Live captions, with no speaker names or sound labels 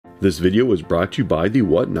This video was brought to you by the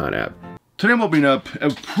Whatnot app. Today I'm opening up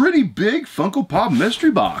a pretty big Funko Pop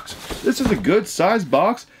mystery box. This is a good size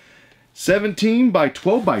box, 17 by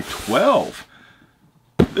 12 by 12.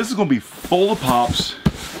 This is gonna be full of pops.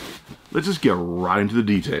 Let's just get right into the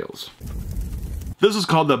details. This is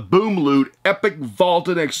called the Boom Loot Epic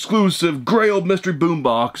Vaulted Exclusive Grail Mystery Boom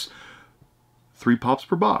Box. 3 pops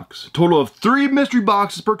per box. Total of 3 mystery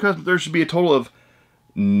boxes per customer. There should be a total of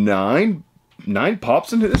 9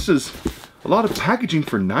 pops in here. This is a lot of packaging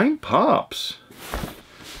for 9 pops.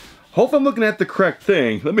 Hope I'm looking at the correct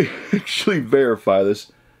thing. Let me actually verify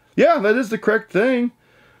this. Yeah, that is the correct thing.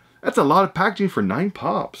 That's a lot of packaging for 9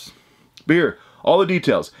 pops. But here, all the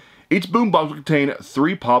details. Each boom box will contain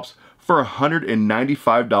 3 pops for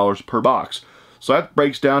 $195 per box. So that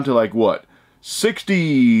breaks down to like what?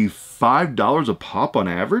 $65 a pop on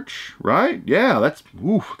average, right? Yeah, that's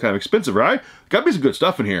kind of expensive, right? Gotta be some good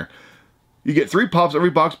stuff in here. You get 3 pops every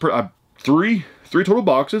box per three total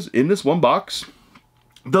boxes in this one box.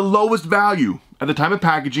 The lowest value at the time of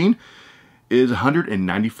packaging is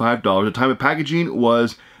 $195. The time of packaging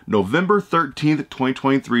was November 13th,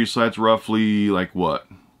 2023. So that's roughly like what?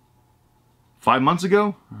 5 months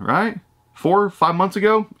ago, right? 4 or 5 months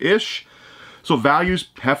ago-ish. So values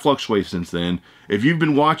have fluctuated since then. If you've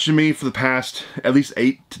been watching me for the past at least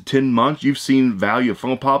 8 to 10 months, you've seen value of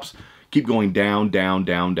Funko Pops keep going down, down,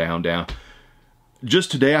 down, down, down.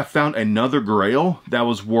 Just today, I found another Grail that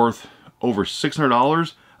was worth over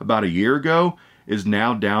 $600 about a year ago, is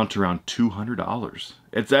now down to around $200.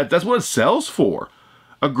 That's what it sells for.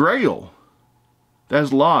 A Grail that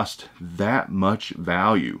has lost that much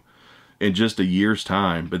value in just a year's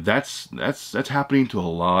time. But that's happening to a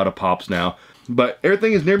lot of pops now. But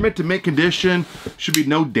everything is near mint to mint condition. Should be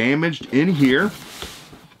no damage in here.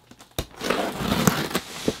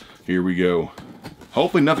 Here we go.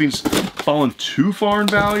 Hopefully nothing's fallen too far in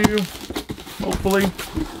value. Hopefully.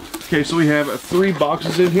 Okay, so we have 3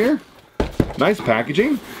 boxes in here. Nice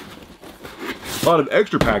packaging. A lot of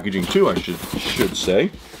extra packaging too, I should say.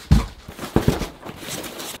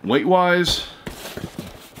 Weight-wise,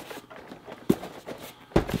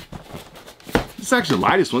 this is actually the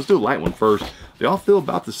lightest one. Let's do a light one first. They all feel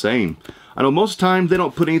about the same. I know most of the time they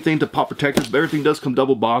don't put anything to pop protectors, but everything does come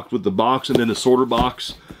double boxed with the box and then the sorter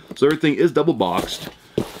box. So everything is double boxed.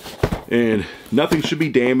 And nothing should be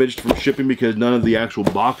damaged from shipping because none of the actual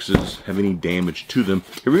boxes have any damage to them.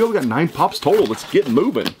 Here we go, we got 9 pops total. Let's get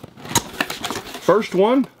moving. First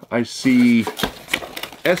one, I see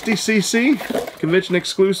SDCC, convention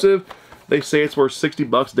exclusive. They say it's worth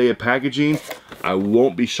 $60 a day of packaging. I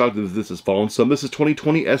won't be shocked if this has fallen some. This is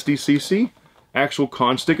 2020 SDCC, actual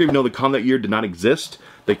con sticker, even though the con that year did not exist.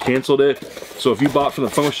 They canceled it. So if you bought from the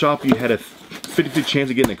Funko Shop, you had a 50-50 chance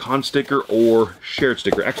of getting a con sticker or shared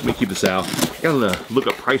sticker. Actually, let me keep this out. Gotta look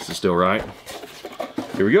up prices still, right?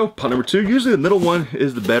 Here we go, pot number 2. Usually the middle one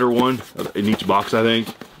is the better one in each box, I think.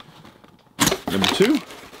 Number 2.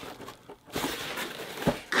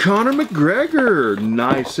 Conor McGregor.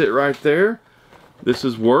 Nice hit right there. This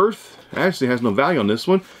is worth, actually has no value on this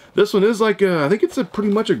one. This one is like, I think it's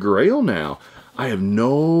pretty much a Grail now. I have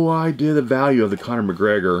no idea the value of the Conor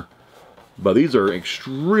McGregor. But these are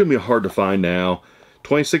extremely hard to find now.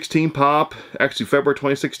 2016 pop, actually February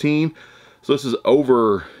 2016. So this is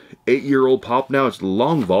over 8-year-old pop now. It's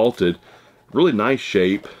long vaulted, really nice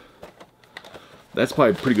shape. That's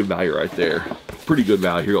probably pretty good value right there. Pretty good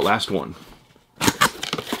value. Here, last one. Is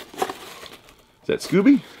that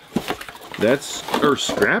Scooby? That's, or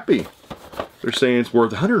Scrappy. They're saying it's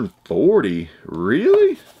worth $140.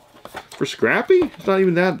 Really? For Scrappy? It's not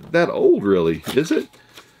even that old, really, is it?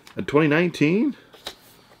 In 2019?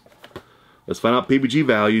 Let's find out PBG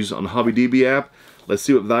values on the HobbyDB app. Let's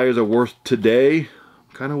see what values are worth today. I'm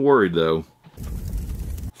kind of worried though.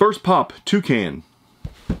 First pop, Toucan.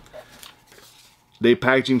 They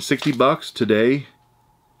packaging $60. Today,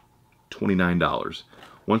 $29.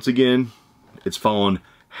 Once again, it's fallen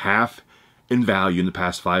half in value in the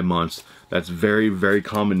past 5 months. That's very, very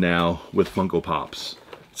common now with Funko Pops.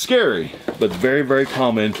 Scary, but very, very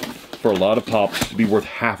common for a lot of pops to be worth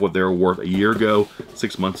half what they were worth a year ago,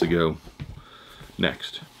 6 months ago.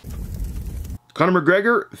 Next. Conor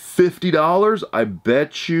McGregor, $50. I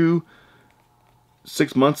bet you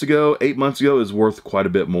 6 months ago, 8 months ago is worth quite a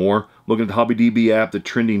bit more. Looking at the HobbyDB app, the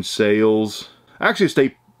trending sales actually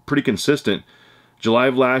stay pretty consistent. July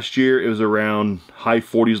of last year, it was around high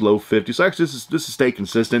 40s, low 50s. So actually, this has stayed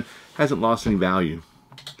consistent. Hasn't lost any value.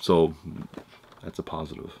 So that's a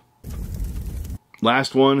positive.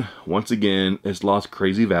 Last one, once again, it's lost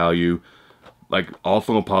crazy value. Like all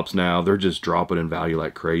Funko Pops now, they're just dropping in value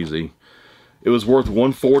like crazy. It was worth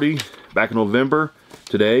 $140 back in November.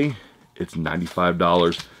 Today, it's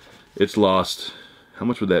 $95. It's lost, how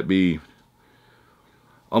much would that be?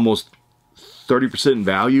 Almost 30% in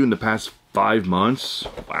value in the past 5 months.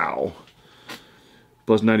 Wow.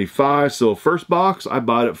 Plus 95. So first box, I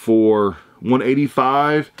bought it for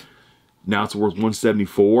 $185. Now it's worth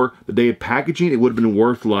 $174. The day of packaging, it would have been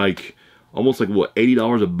worth like almost like what,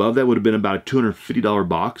 $80 above that. Would have been about a $250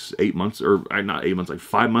 box 8 months, or not 8 months, like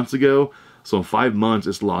 5 months ago. So in 5 months,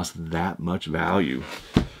 it's lost that much value.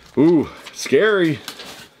 Ooh, scary.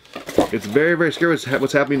 It's very, very scary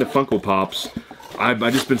what's happening to Funko Pops. I've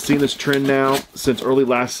just been seeing this trend now since early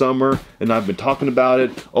last summer, and I've been talking about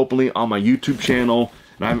it openly on my YouTube channel,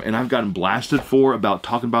 and I've gotten blasted for about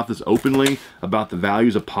talking about this openly, about the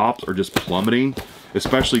values of Pops are just plummeting,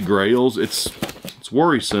 especially Grails. It's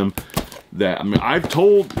worrisome that, I mean, I've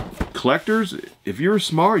told collectors, if you're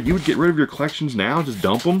smart, you would get rid of your collections now, just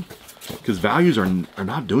dump them, because values are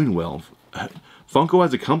not doing well. Funko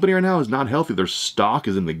as a company right now is not healthy. Their stock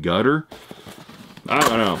is in the gutter. I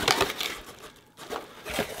don't know.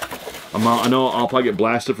 I know I'll probably get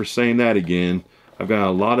blasted for saying that again. I've got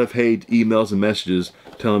a lot of hate emails and messages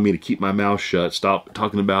telling me to keep my mouth shut, stop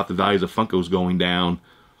talking about the values of Funkos going down.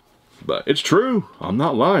 But it's true. I'm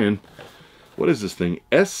not lying. What is this thing?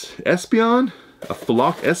 Espion? A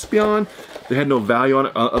Flock Espion? They had no value on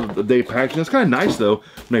it of the day of packaging. That's kind of nice though.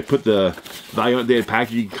 When they put the value on the day of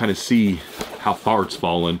packaging, you can kind of see how far it's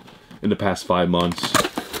fallen in the past 5 months.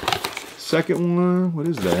 Second one, what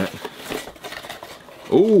is that?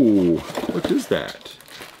 Oh, what is that?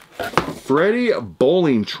 Freddy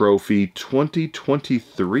Bowling Trophy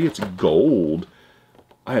 2023. It's gold.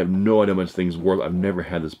 I have no idea how much thing's worth. I've never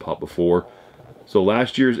had this pop before. So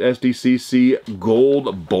last year's SDCC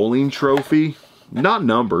gold bowling trophy, not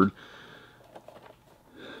numbered,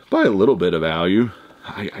 by a little bit of value.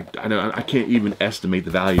 I can't even estimate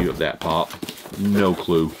the value of that pop. No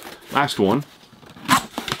clue. Last one.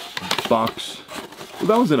 Box. Well,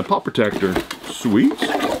 that was in a pop protector. Sweet.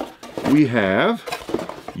 We have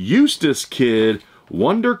Eustace Kid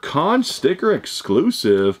WonderCon sticker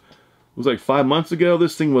exclusive. It was like 5 months ago.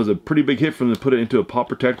 This thing was a pretty big hit for them to put it into a pop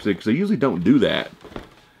protector because they usually don't do that.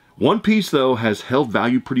 One piece though has held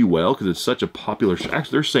value pretty well because it's such a popular.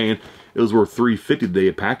 Actually, they're saying it was worth $350 the day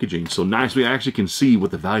of packaging. So nice. We actually can see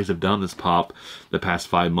what the values have done this pop the past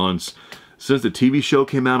 5 months. Since the TV show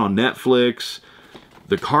came out on Netflix,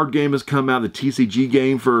 the card game has come out, the TCG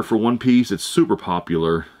game for One Piece. It's super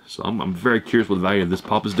popular. So I'm very curious what the value of this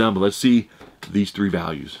pop has done, but let's see these 3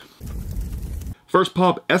 values. First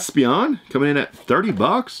pop, Espion, coming in at 30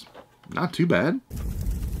 bucks. Not too bad.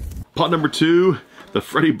 Pop number 2, the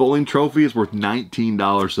Freddy Bowling Trophy is worth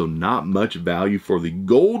 $19, so not much value for the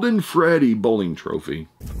Golden Freddy Bowling Trophy.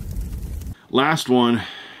 Last one,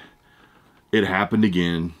 it happened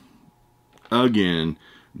again. Again,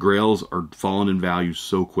 Grails are falling in value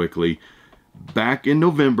so quickly. Back in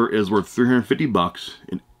November, it was worth 350 bucks.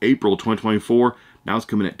 In April 2024, now it's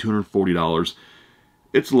coming at $240.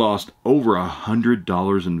 It's lost over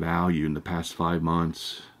 $100 in value in the past 5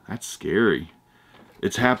 months. That's scary.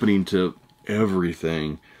 It's happening to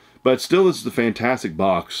everything. But still, this is a fantastic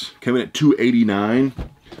box. Coming at $289.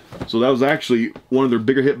 So that was actually one of their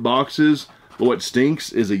bigger hit boxes. But what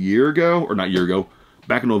stinks is a year ago, or not a year ago,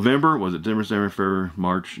 back in November, was it December, February,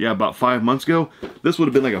 March? Yeah, about 5 months ago. This would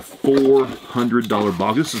have been like a $400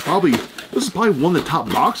 box. This is probably one of the top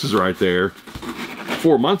boxes right there.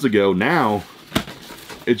 4 months ago. Now,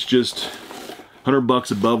 it's just 100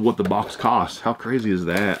 bucks above what the box costs. How crazy is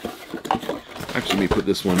that? Actually, let me put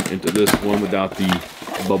this one into this one without the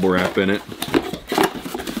bubble wrap in it.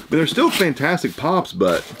 I mean, they're still fantastic pops,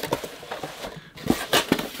 but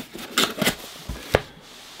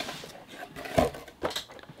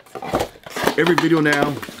every video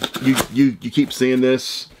now, you keep seeing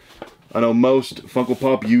this. I know most Funko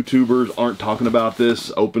Pop YouTubers aren't talking about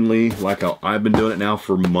this openly like how I've been doing it now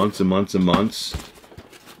for months and months and months.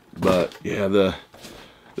 But yeah,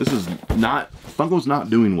 this is not, Funko's not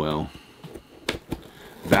doing well.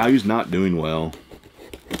 Value's not doing well.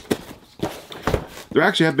 There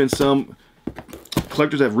actually have been some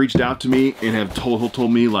collectors that have reached out to me and have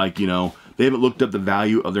told me, like, you know, they haven't looked up the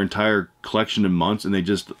value of their entire collection in months, and they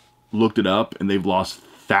just looked it up and they've lost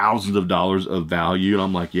thousands of dollars of value. And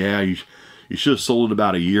I'm like, yeah, you should have sold it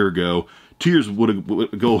about a year ago. 2 years would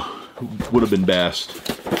have been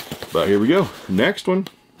best. But here we go. Next one.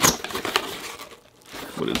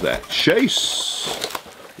 What is that? Chase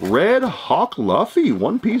Red Hawk Luffy.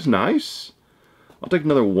 One piece, nice. I'll take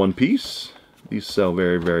another one piece. These sell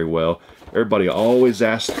very, very well. Everybody always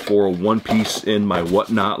asks for a one piece in my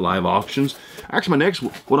Whatnot live auctions. Actually, my next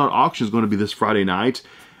Whatnot auction is going to be this Friday night.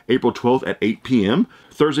 April 12th at 8 p.m.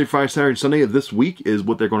 Thursday, Friday, Saturday, and Sunday of this week is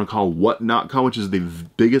what they're going to call WhatNotCon, which is the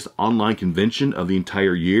biggest online convention of the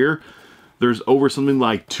entire year. There's over something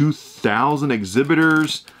like 2,000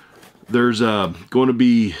 exhibitors. There's going to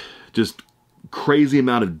be just crazy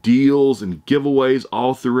amount of deals and giveaways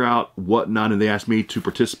all throughout Whatnot, and they asked me to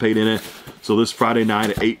participate in it. So this Friday night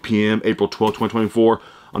at 8 p.m., April 12th, 2024,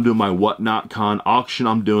 I'm doing my WhatNotCon auction.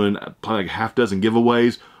 I'm doing probably like half dozen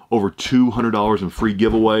giveaways, over $200 in free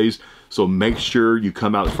giveaways. So make sure you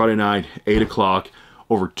come out Friday night, 8 o'clock,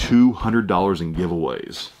 over $200 in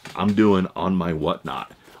giveaways. I'm doing on my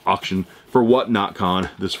Whatnot auction for WhatNotCon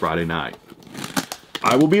this Friday night.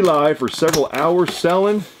 I will be live for several hours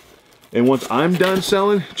selling, and once I'm done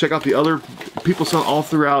selling, check out the other people selling all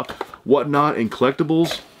throughout Whatnot and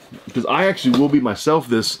collectibles, because I actually will be myself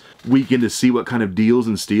this weekend to see what kind of deals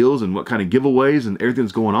and steals and what kind of giveaways and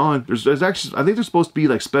everything's going on. There's actually, I think there's supposed to be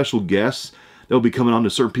like special guests that will be coming on to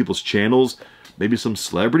certain people's channels, maybe some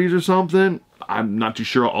celebrities or something. I'm not too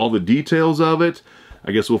sure all the details of it.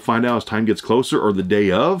 I guess we'll find out as time gets closer or the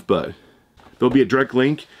day of, but there'll be a direct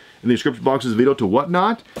link in the description box of this video to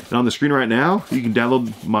Whatnot. And on the screen right now, you can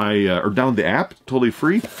download my, or download the app, totally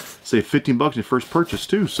free. Save 15 bucks in your first purchase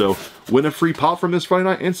too. So win a free pop from this Friday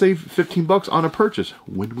night and save 15 bucks on a purchase.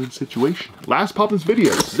 Win-win situation. Last pop in this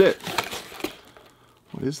video, this is it.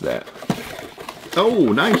 What is that?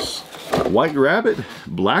 Oh, nice. White Rabbit,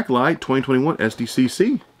 Blacklight 2021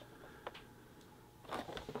 SDCC.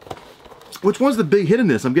 Which one's the big hit in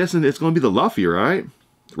this? I'm guessing it's going to be the Luffy, right?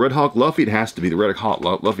 Red Hawk Luffy, it has to be. The Red Hawk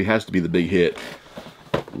Luffy has to be the big hit.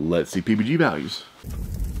 Let's see PBG values.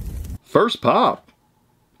 First pop.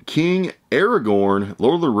 King Aragorn,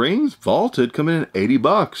 Lord of the Rings, vaulted, coming in at 80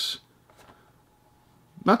 bucks.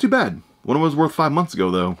 Not too bad. One was worth 5 months ago,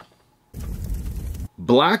 though.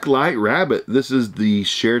 Blacklight Rabbit. This is the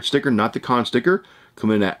shared sticker, not the con sticker.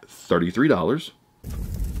 Coming in at $33.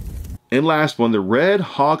 And last one, the Red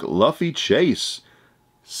Hawk Luffy Chase.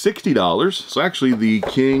 $60. So actually the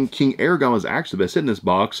King Aragorn was actually the best hit in this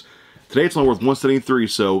box. Today it's only worth $173,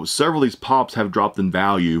 so several of these pops have dropped in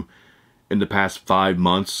value in the past 5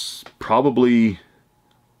 months. Probably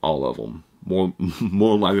all of them.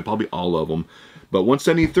 More likely, probably all of them. But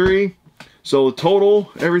 $173, so the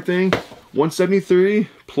total, everything, $173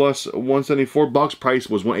 plus $174. Box price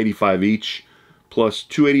was $185 each, plus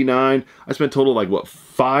 $289. I spent total like, what,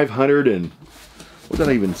 500 and, what did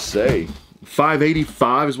I even say?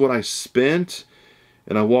 $585 is what I spent,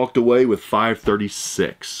 and I walked away with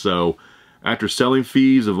 $536. So after selling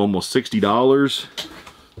fees of almost $60,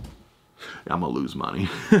 I'm gonna lose money.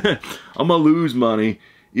 I'm gonna lose money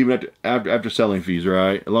even after selling fees,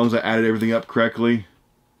 right? As long as I added everything up correctly.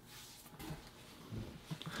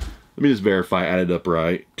 Let me just verify I added up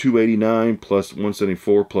right. 289 plus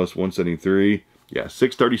 174 plus 173. Yeah,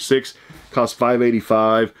 636 cost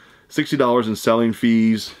 $585. $60 in selling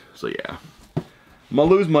fees. So yeah, I'm gonna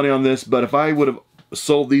lose money on this, but if I would have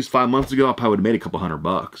sold these 5 months ago, I probably would have made a couple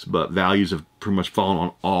 $100. But values have pretty much fallen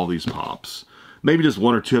on all these pops. Maybe just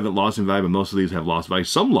one or two haven't lost in value, but most of these have lost value.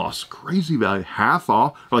 Some lost crazy value, half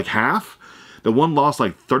off, or like half. The one lost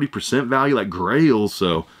like 30% value, like GRAIL.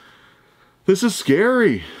 So this is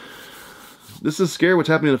scary. This is scary what's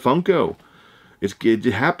happening to Funko. It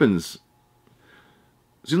happens.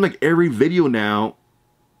 It seems like every video now,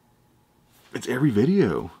 it's every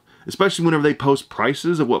video. Especially whenever they post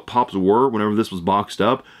prices of what pops were, whenever this was boxed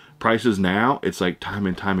up. Prices now, it's like time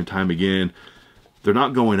and time and time again. They're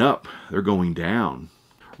not going up, they're going down.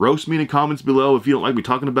 Roast me in the comments below if you don't like me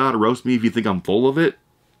talking about it. Roast me if you think I'm full of it.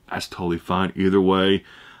 That's totally fine either way.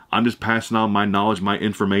 I'm just passing on my knowledge, my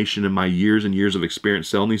information, and my years and years of experience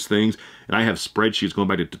selling these things. And I have spreadsheets going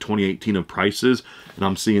back to 2018 of prices, and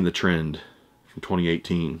I'm seeing the trend from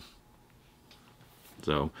 2018.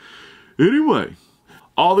 So, anyway.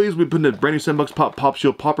 All these we put in the brand new $7 pop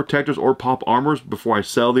shield pop protectors or pop armors before I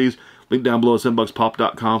sell these. Link down below at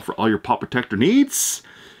 $7buckspop.com for all your pop protector needs.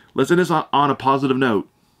 Let's end this on a positive note.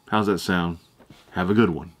 How's that sound? Have a good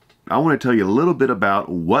one. I want to tell you a little bit about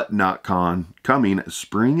WhatNotCon coming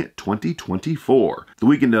spring 2024. The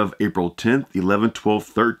weekend of April 10th, 11th,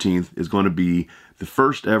 12th, 13th is going to be the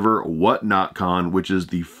first ever WhatNotCon, which is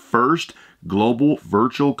the first global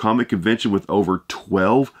virtual comic convention with over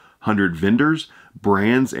 1,200 vendors,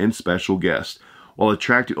 brands, and special guests, while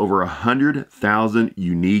attracting over 100,000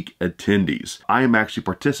 unique attendees. I am actually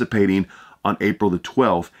participating on April the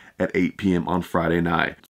 12th at 8 p.m. on Friday night.